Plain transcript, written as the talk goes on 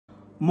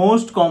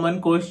Most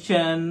common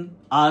question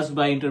asked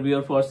by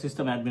interviewer for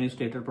system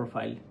administrator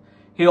profile.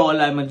 Hey all,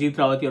 I'm Manjeet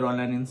Rawat, your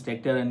online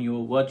instructor, and you're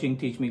watching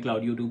Teach Me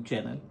Cloud YouTube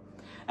channel.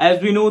 As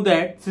we know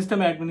that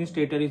system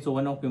administrator is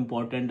one of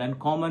important and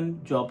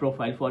common job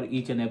profile for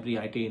each and every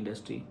IT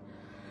industry.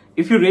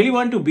 If you really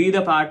want to be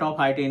the part of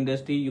IT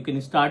industry, you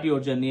can start your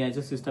journey as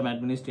a system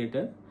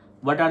administrator.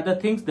 What are the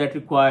things that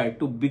required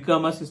to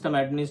become a system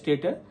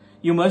administrator?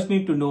 You must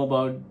need to know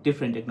about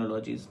different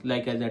technologies,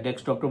 like as a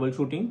desktop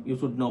troubleshooting. You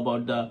should know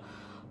about the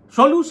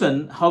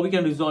solution, how we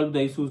can resolve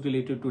the issues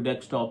related to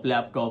desktop,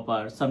 laptop,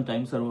 or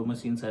sometimes server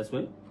machines as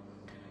well.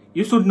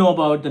 You should know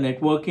about the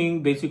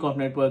networking, basic of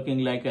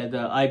networking, like as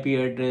the IP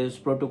address,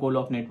 protocol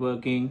of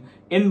networking,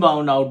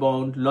 inbound,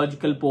 outbound,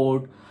 logical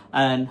port,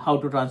 and how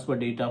to transfer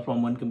data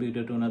from one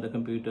computer to another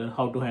computer,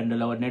 how to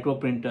handle our network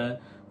printer,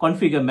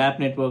 configure map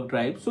network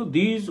drive. So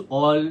these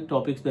all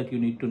topics that you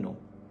need to know.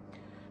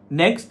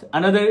 Next,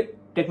 another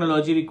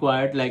technology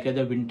required, like as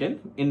a Wintel.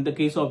 In the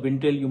case of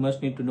Wintel, you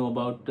must need to know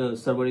about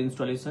server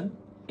installation.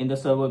 In the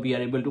server, we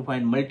are able to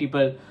find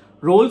multiple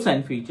roles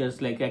and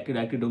features like Active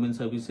Directory Domain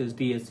Services,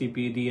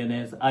 DHCP,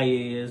 DNS,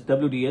 IaaS,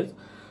 WDS.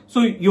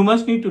 So you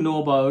must need to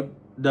know about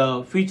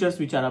the features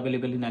which are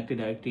available in Active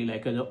Directory,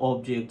 like as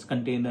objects,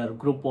 container,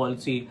 group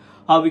policy,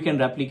 how we can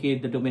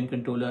replicate the domain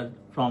controller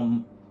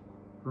from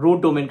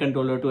root domain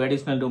controller to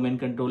additional domain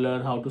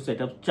controller, how to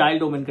set up child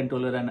domain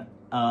controller and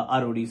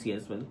RODC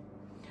as well.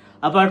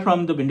 Apart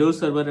from the Windows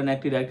Server and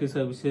Active Directory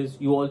services,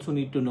 you also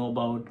need to know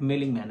about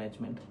mailing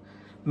management.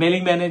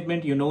 Mailing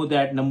management, you know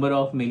that number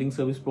of mailing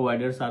service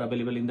providers are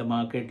available in the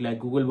market, like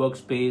Google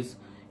Workspace.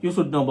 You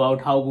should know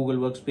about how Google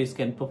Workspace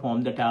can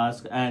perform the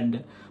task,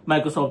 and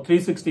Microsoft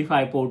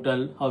 365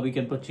 portal, how we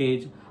can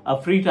purchase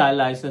a free trial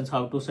license,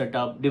 how to set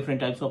up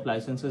different types of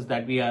licenses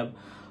that we have,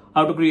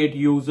 how to create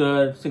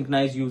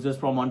synchronize users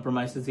from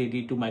on-premises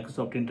AD to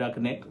Microsoft Intra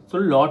Connect. So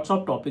lots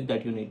of topics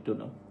that you need to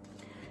know.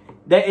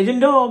 The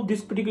agenda of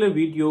this particular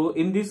video,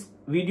 in this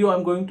video,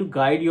 I'm going to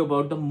guide you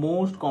about the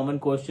most common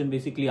question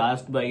basically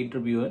asked by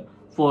interviewer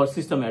for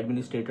system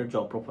administrator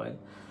job profile.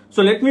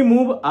 So let me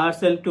move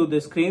ourselves to the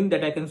screen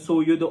that I can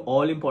show you the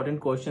all important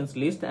questions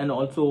list, and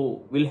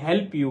also will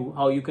help you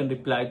how you can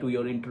reply to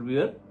your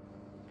interviewer.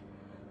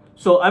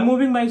 So I'm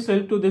moving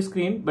myself to the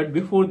screen, but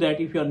before that,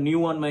 if you are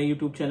new on my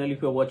YouTube channel,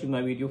 if you're watching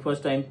my video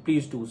first time,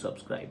 please do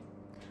subscribe.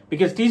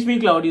 Because Teach Me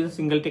Cloud is a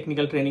single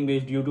technical training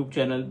based YouTube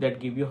channel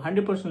that give you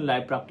 100%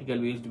 live practical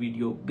based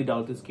video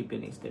without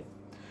skipping any step.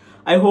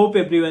 I hope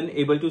everyone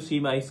able to see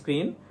my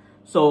screen.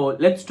 So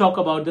let's talk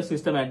about the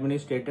system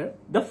administrator.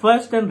 The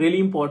first and really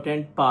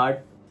important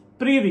part,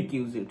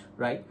 prerequisite,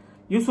 right?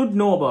 You should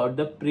know about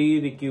the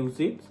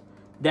prerequisites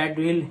that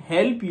will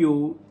help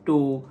you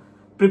to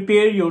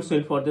prepare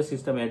yourself for the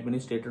system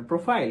administrator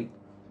profile.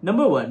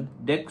 Number one,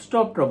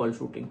 desktop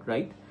troubleshooting,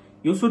 right?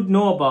 You should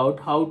know about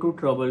how to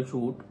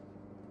troubleshoot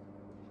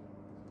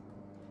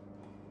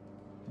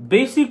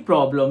basic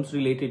problems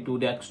related to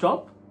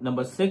desktop.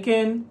 Number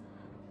second,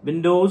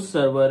 Windows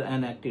Server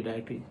and Active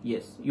Directory.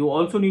 Yes, you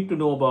also need to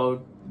know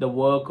about the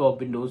work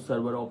of Windows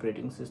Server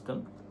operating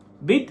system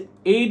with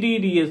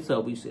ADDS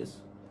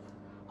services.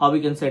 How we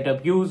can set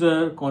up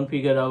user,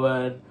 configure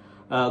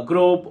our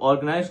group,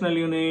 organizational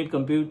unit,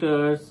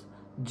 computers,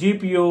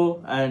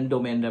 GPO, and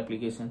domain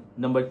replication.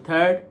 Number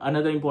third,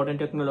 another important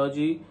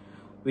technology,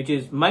 which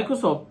is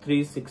Microsoft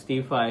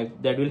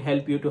 365, that will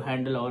help you to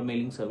handle our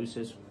mailing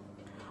services.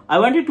 I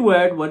wanted to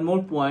add one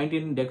more point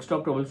in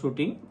desktop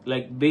troubleshooting,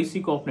 like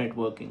basic of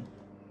networking.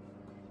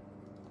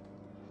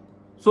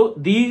 So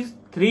these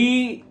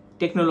three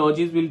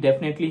technologies will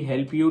definitely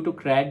help you to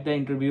crack the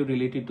interview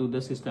related to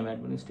the system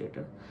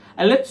administrator.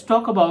 And let's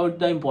talk about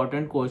the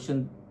important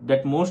question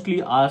that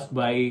mostly asked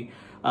by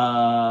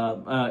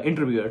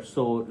interviewers.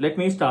 So let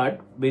me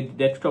start with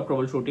desktop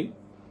troubleshooting.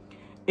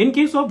 In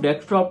case of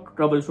desktop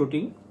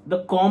troubleshooting,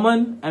 the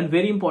common and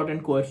very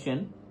important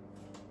question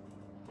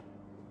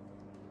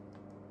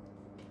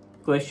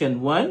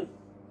 1,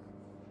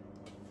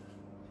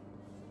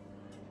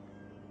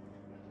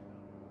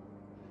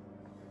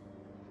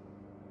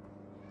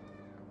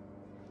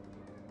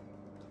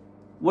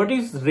 what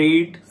is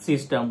RAID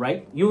system,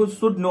 right? You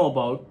should know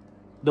about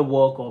the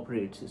work of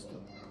RAID system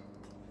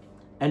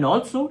and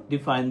also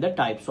define the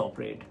types of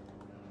RAID.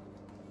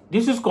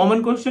 This is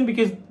common question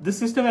because the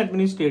system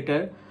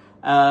administrator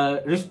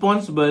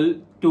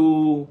responsible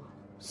to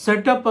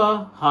set up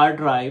a hard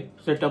drive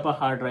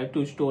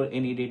to store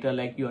any data,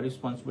 like you are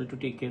responsible to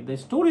take care of the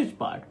storage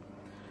part.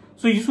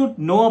 So you should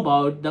know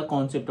about the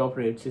concept of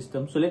RAID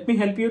system. So let me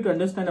help you to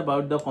understand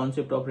about the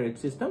concept of RAID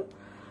system.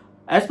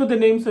 As per the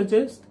name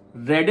suggests,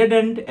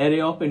 redundant array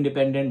of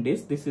independent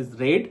disks. This is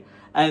RAID,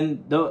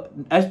 and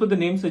as per the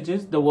name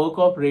suggests, the work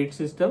of RAID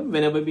system,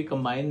 whenever we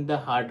combine the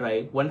hard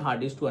drive, one hard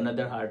disk to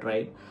another hard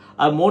drive,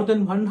 or more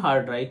than one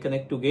hard drive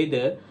connect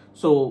together,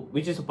 so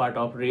which is a part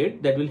of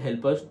RAID, that will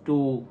help us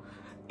to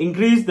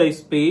increase the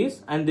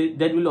space, and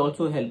that will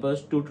also help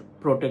us to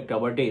protect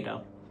our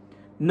data.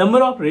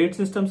 Number of RAID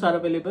systems are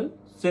available.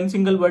 In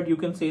single word, you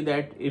can say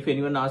that if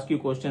anyone asks you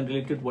question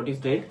related what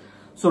is RAID,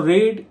 So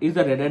RAID is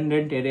a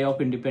redundant array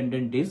of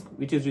independent disk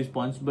which is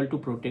responsible to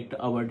protect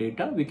our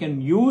data. We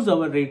can use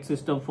our RAID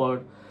system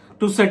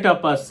to set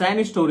up a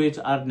SAN storage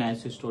or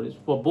NAS storage.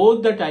 For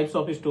both the types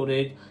of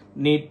storage,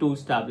 need to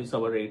establish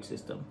our RAID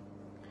system.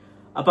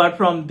 Apart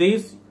from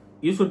this,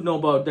 you should know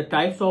about the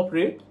types of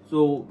RAID,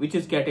 so which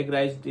is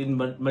categorized in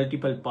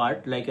multiple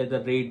parts, like as a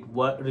RAID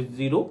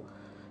 0.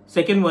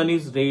 Second one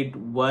is RAID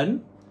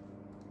 1,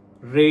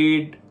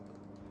 RAID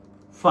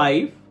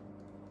 5,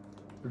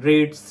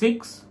 RAID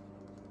 6,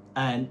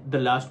 and the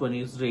last one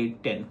is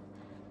RAID 10.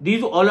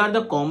 These all are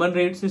the common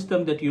RAID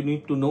system that you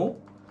need to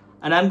know,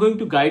 and I'm going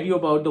to guide you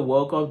about the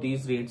work of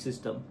these RAID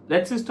system.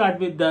 Let's start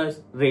with the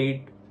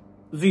RAID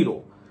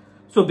 0.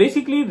 So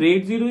basically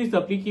RAID 0 is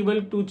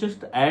applicable to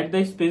just add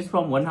the space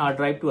from one hard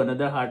drive to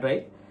another hard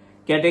drive,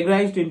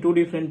 categorized in two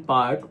different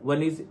parts.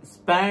 One is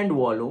spanned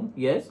volume,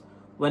 yes,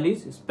 one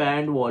is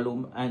spanned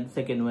volume, and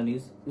second one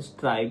is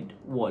striped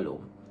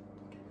volume.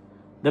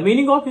 The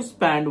meaning of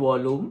spanned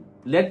volume,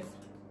 let's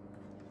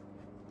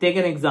take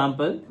an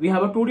example. We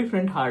have two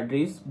different hard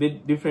disks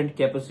with different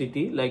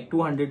capacity, like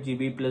 200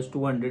 GB plus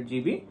 200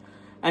 GB,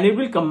 and it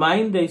will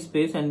combine the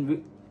space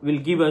and will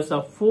give us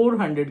a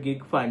 400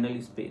 gig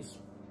final space.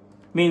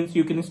 Means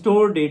you can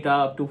store data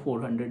up to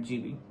 400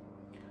 GB.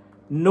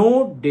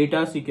 No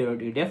data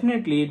security.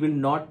 Definitely it will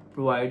not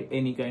provide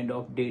any kind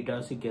of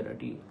data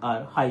security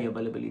or high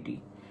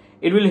availability.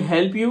 It will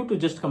help you to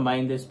just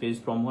combine the space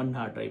from one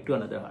hard drive to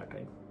another hard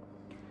drive.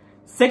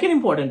 Second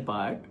important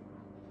part,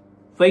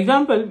 for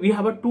example, we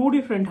have two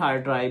different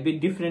hard drive with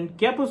different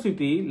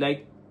capacity,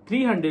 like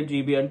 300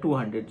 GB and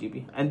 200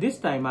 GB. And this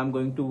time I'm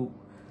going to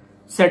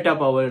set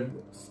up our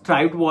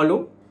striped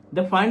volume.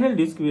 The final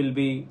disk will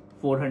be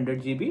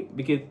 400 GB,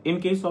 because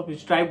in case of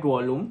striped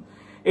volume,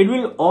 it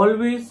will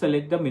always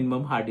select the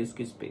minimum hard disk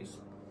space.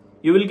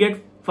 You will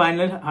get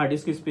final hard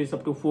disk space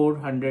up to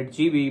 400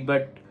 GB,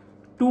 but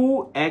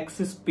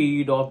 2x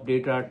speed of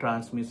data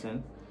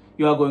transmission.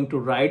 You are going to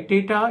write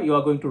data, you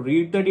are going to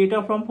read the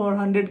data from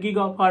 400 gig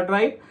of hard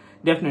drive.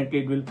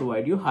 Definitely it will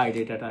provide you high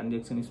data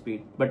transaction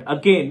speed. But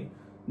again,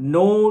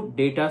 no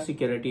data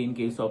security in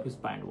case of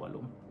spanned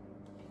volume.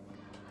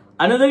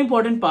 Another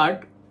important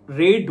part,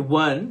 RAID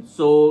 1.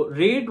 So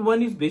RAID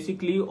 1 is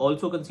basically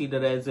also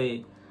considered as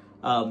a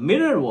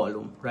mirror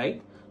volume,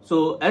 right?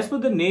 So as per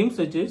the name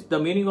suggests, the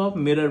meaning of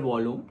mirror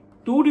volume,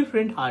 two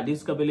different hard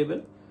disks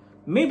available,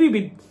 maybe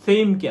with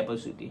same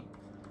capacity,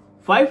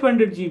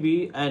 500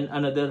 GB and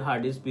another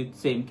hard disk with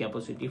same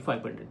capacity,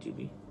 500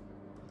 GB.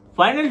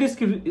 Final disk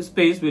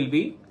space will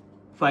be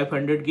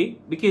 500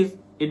 gig, because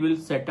it will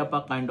set up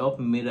a kind of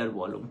mirror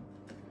volume.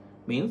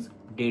 Means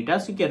data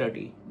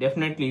security.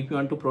 Definitely if you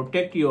want to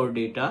protect your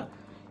data,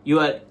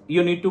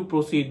 you need to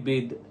proceed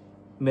with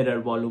mirror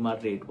volume or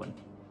RAID 1.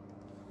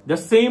 The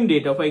same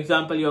data, for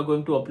example, you are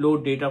going to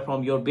upload data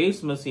from your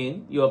base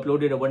machine. You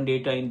uploaded one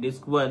data in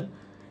disk 1.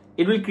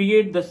 It will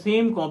create the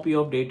same copy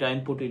of data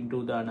and put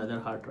into the another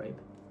hard drive.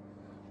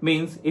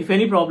 Means if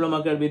any problem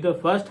occurs with the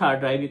first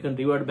hard drive, you can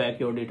revert back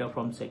your data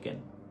from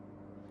second.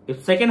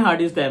 If second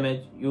hard is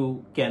damaged,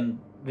 you can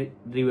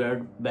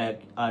revert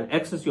back or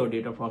access your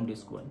data from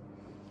disk 1.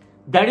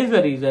 That is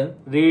the reason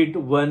RAID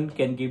 1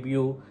 can give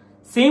you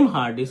same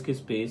hard disk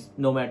space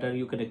no matter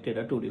you connected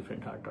a two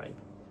different hard drive.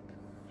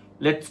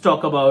 Let's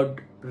talk about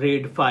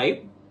RAID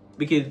 5,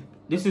 because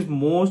this is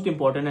most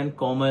important and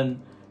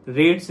common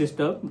RAID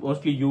system,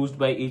 mostly used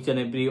by each and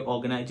every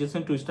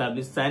organization to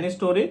establish SAN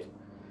storage.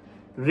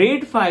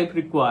 RAID 5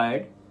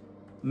 required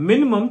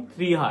minimum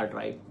 3 hard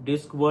drive,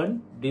 disk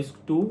 1, disk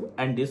 2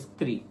 and disk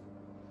 3.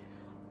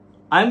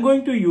 I'm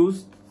going to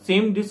use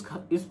same disk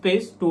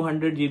space,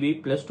 200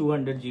 GB plus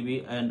 200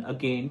 GB and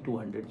again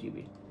 200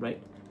 GB,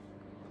 right?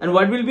 And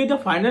what will be the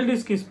final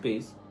disk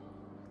space?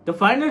 The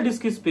final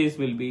disk space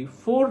will be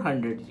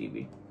 400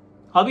 GB.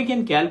 How we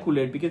can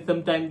calculate? Because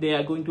sometimes they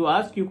are going to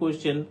ask you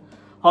question,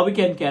 how we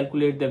can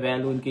calculate the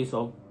value in case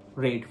of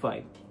RAID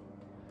 5.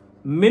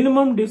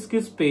 Minimum disk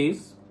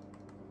space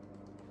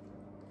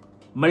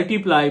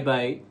multiply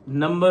by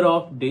number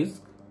of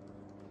disk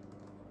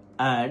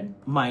and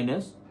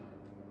minus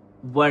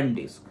 1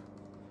 disk.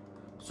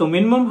 So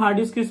minimum hard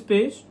disk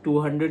space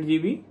 200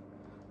 GB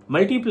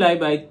multiply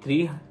by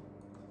 3,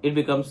 it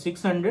becomes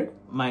 600,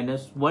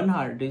 minus 1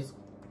 hard disk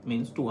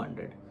means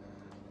 200.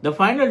 The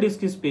final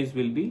disk space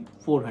will be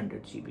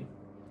 400 GB.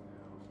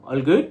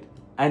 All good,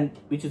 and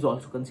which is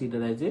also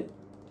considered as a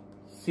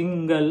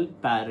single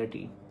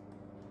parity.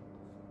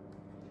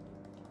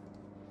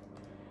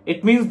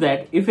 It means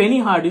that if any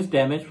hard is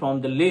damaged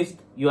from the list,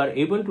 you are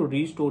able to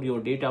restore your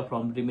data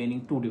from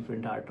remaining two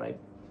different hard drives.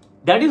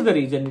 That is the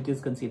reason it is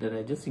considered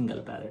as a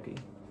single parity.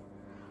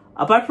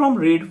 Apart from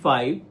RAID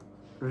 5,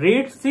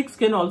 RAID 6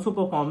 can also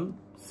perform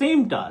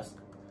same task,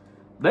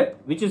 but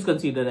which is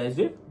considered as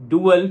a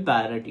dual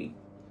parity.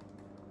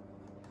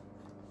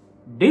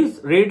 This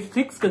RAID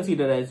 6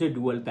 considered as a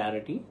dual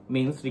parity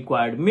means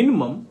required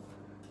minimum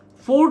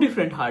 4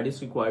 different hard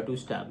disks required to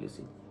establish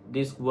it.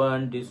 Disk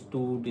 1, disk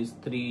 2,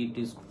 disk 3,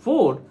 disk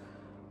 4,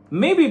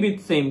 maybe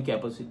with same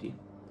capacity.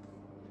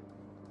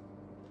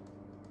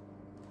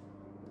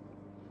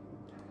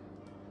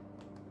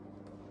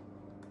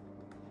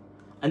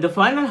 And the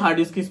final hard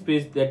disk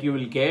space that you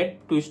will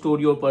get to store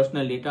your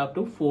personal data up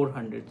to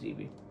 400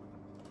 GB.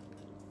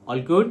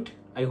 All good.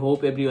 I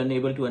hope everyone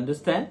able to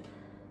understand.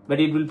 But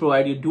it will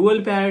provide you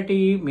dual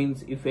parity,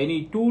 means if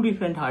any two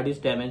different hard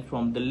disks damage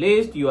from the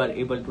list, you are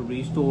able to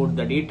restore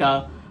the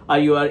data, or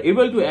you are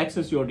able to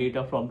access your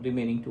data from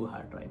remaining two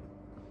hard drive.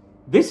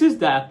 This is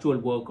the actual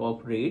work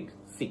of RAID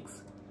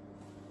 6.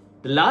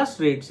 The last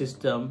RAID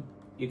system,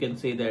 you can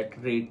say that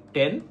RAID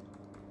 10.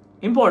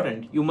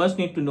 Important, you must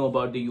need to know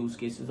about the use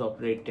cases of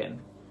RAID 10.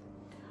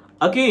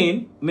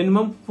 Again,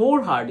 minimum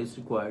 4 hard disks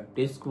required,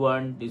 disk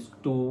 1, disk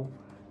 2,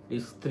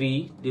 disk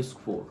 3, disk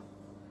 4.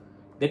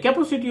 The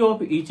capacity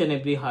of each and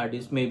every hard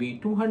disk may be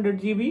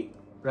 200 GB,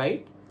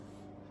 right?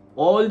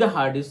 All the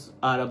hard disks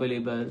are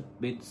available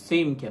with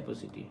same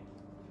capacity.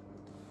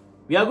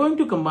 We are going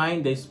to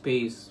combine the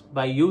space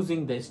by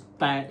using the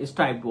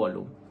striped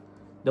volume.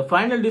 The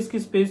final disk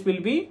space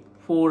will be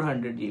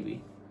 400 GB.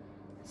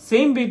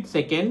 Same with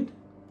second,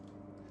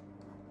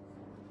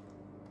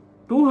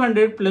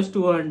 200 plus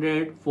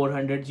 200,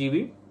 400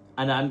 GB,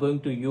 and I'm going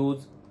to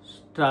use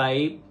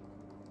stripe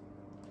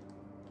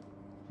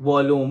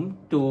volume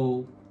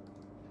to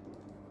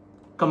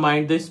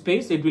combine the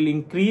space. It will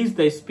increase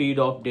the speed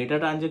of data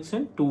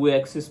transaction,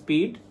 2x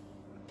speed.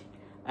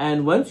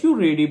 And once you're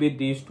ready with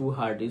these two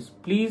hard disks,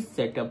 please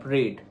set up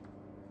RAID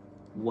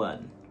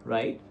 1,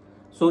 right?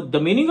 So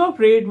the meaning of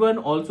RAID 1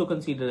 also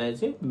considered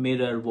as a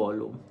mirror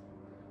volume.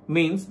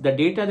 Means the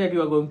data that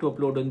you are going to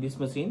upload on this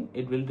machine,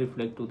 it will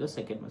reflect to the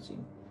second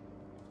machine.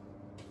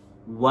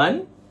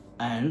 1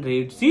 and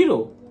RAID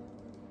 0.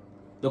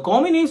 The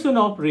combination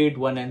of RAID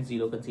 1 and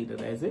 0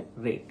 considered as a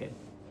RAID 10.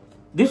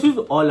 This is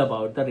all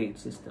about the RAID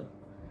system.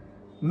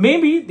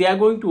 Maybe they are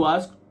going to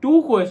ask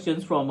 2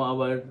 questions from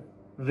our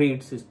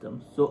RAID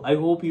system. So I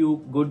hope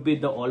you good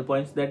with the all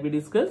points that we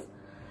discussed.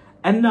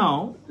 And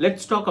now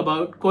let's talk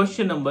about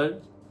question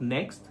number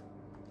next.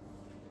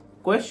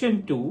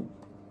 Question 2.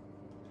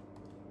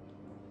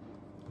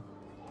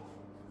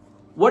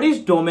 What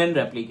is domain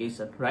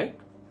replication, right?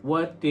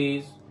 What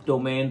is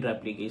domain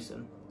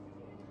replication?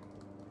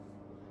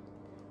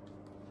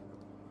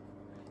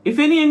 If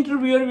any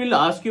interviewer will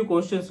ask you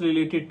questions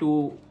related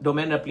to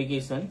domain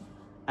replication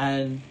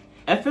and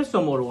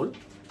FSMO role,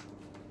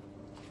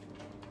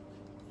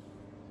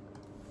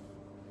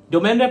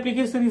 domain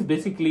replication is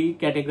basically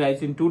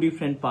categorized in 2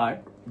 different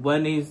parts.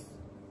 One is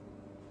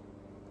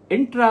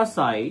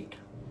intra-site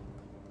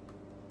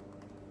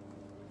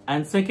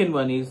and second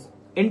one is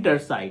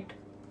inter-site.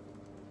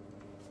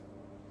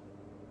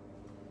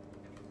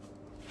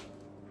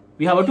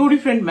 We have 2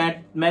 different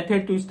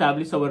methods to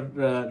establish our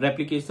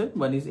replication.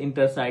 One is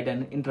inter-site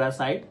and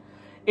intra-site.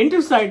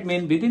 Inter-site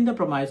means within the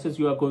premises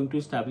you are going to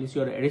establish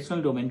your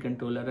additional domain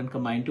controller and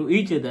combine to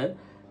each other,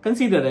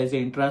 considered as an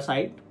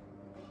intra-site.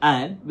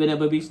 And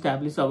whenever we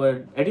establish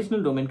our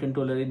additional domain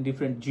controller in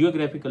different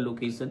geographical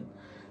location,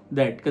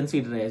 that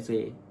considered as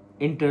a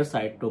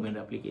inter-site domain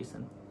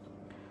replication.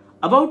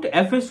 About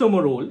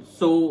FSMO role,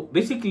 so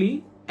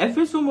basically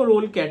FSMO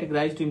role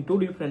categorized in 2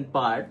 different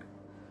parts.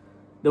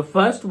 The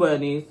first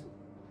one is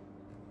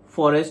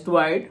forest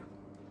wide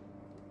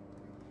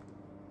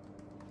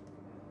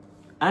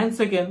and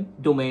second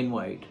domain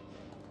wide.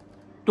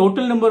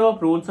 Total number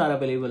of roles are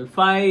available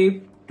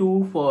 5,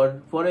 2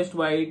 for forest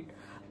wide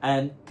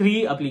and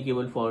 3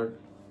 applicable for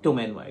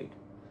domain wide.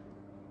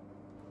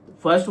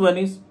 First one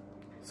is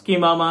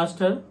schema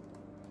master,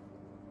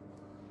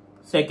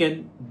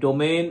 second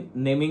domain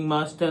naming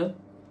master,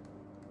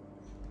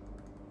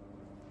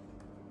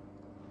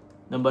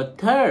 number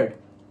third,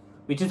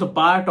 which is a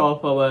part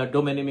of our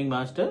domain naming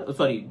master,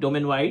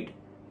 domain wide,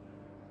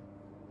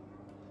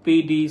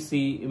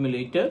 PDC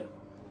emulator.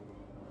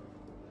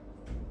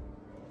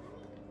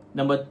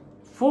 Number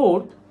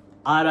 4th,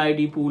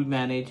 RID pool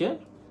manager.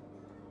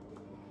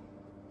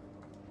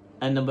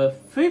 And number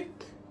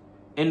 5th,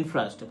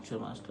 infrastructure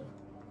master.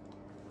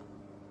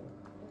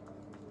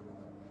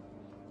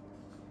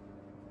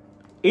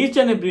 Each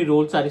and every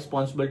roles are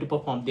responsible to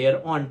perform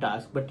their own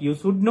task, but you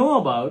should know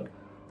about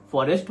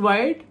forest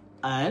wide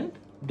and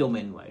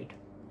domain wide.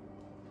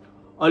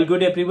 All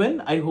good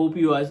everyone. I hope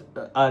you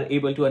are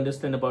able to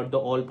understand about the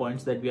all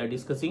points that we are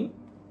discussing.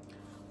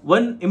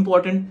 One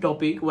important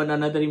topic,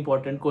 another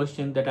important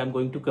question that I'm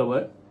going to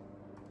cover.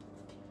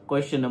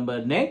 Question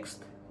number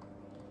next.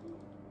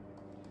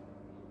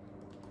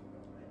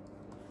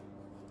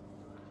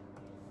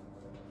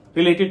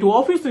 Related to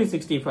Office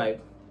 365.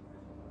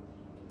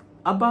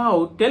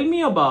 Tell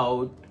me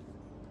about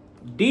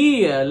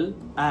DL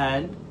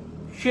and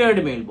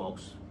shared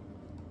mailbox.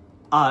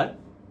 Or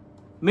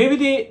maybe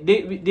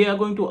they are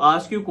going to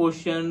ask you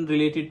question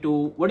related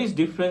to what is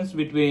difference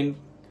between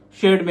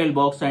shared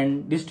mailbox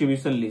and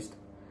distribution list.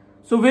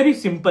 So very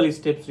simple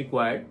steps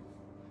required.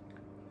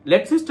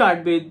 Let's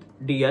start with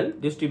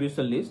DL,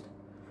 distribution list.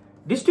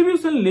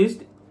 Distribution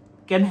list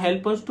can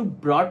help us to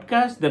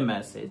broadcast the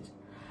message.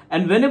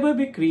 And whenever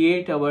we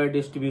create our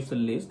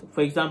distribution list,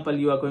 for example,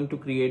 you are going to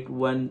create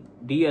one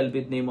DL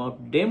with name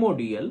of demo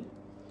DL.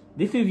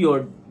 This is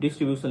your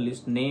distribution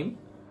list name.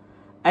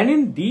 And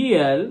in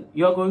DL,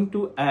 you are going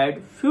to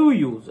add few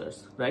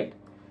users, right?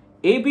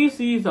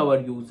 ABC is our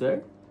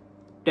user,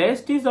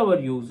 test is our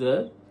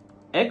user,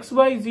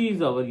 XYZ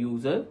is our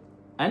user,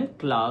 and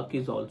Clark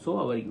is also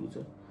our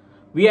user.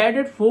 We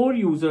added 4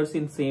 users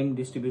in same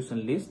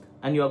distribution list,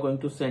 and you are going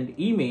to send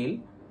email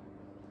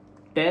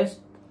test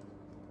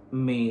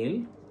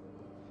mail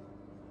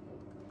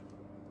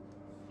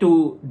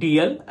to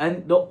DL,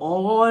 and the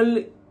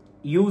all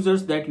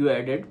users that you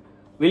added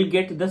will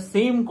get the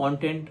same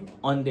content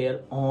on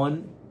their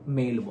own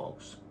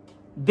mailbox.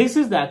 This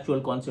is the actual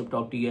concept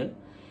of DL.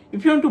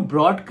 If you want to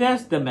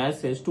broadcast the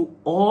message to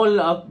all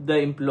of the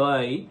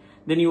employee,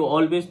 then you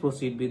always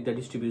proceed with the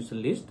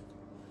distribution list.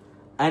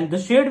 And the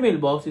shared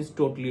mailbox is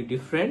totally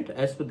different.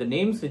 As per the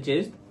name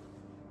suggests,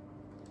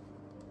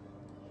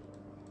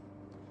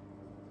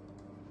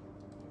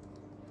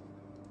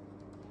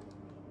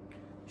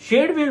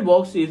 shared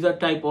mailbox is a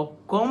type of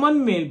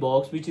common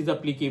mailbox which is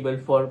applicable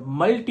for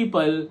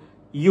multiple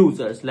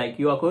users. Like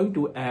you are going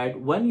to add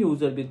one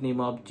user with name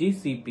of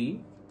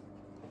GCP,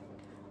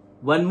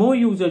 one more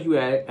user you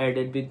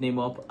added with name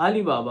of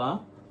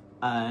Alibaba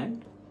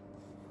and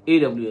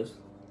AWS.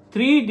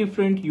 3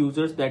 different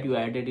users that you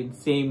added in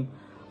same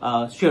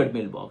shared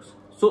mailbox.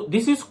 So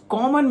this is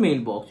common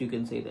mailbox, you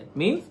can say that.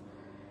 Means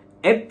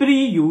every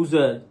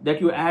user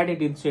that you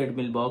added in shared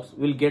mailbox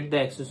will get the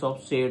access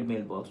of shared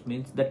mailbox.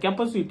 Means the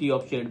capacity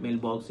of shared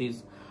mailbox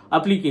is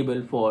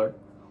applicable for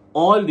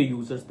all the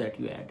users that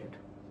you added.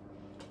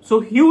 So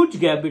huge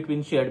gap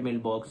between shared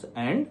mailbox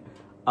and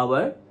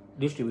our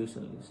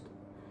distribution list.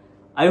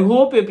 I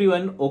hope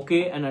everyone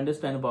okay and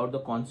understand about the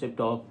concept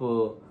of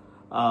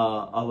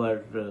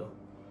our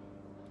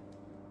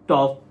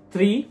top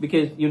 3,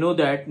 because you know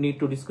that need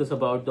to discuss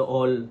about the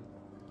all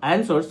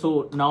answers.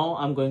 So now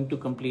I'm going to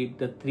complete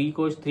the 3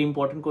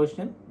 important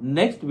questions.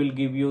 Next will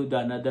give you the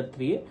another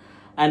 3,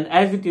 and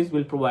as it is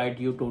will provide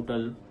you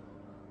total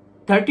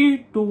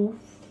 30 to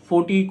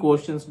 40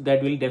 questions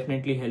that will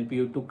definitely help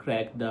you to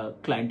crack the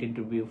client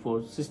interview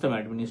for system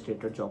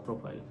administrator job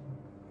profile.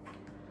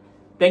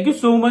 Thank you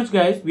so much,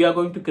 guys. We are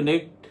going to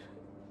connect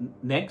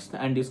next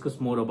and discuss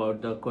more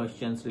about the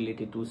questions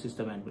related to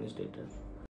system administrator.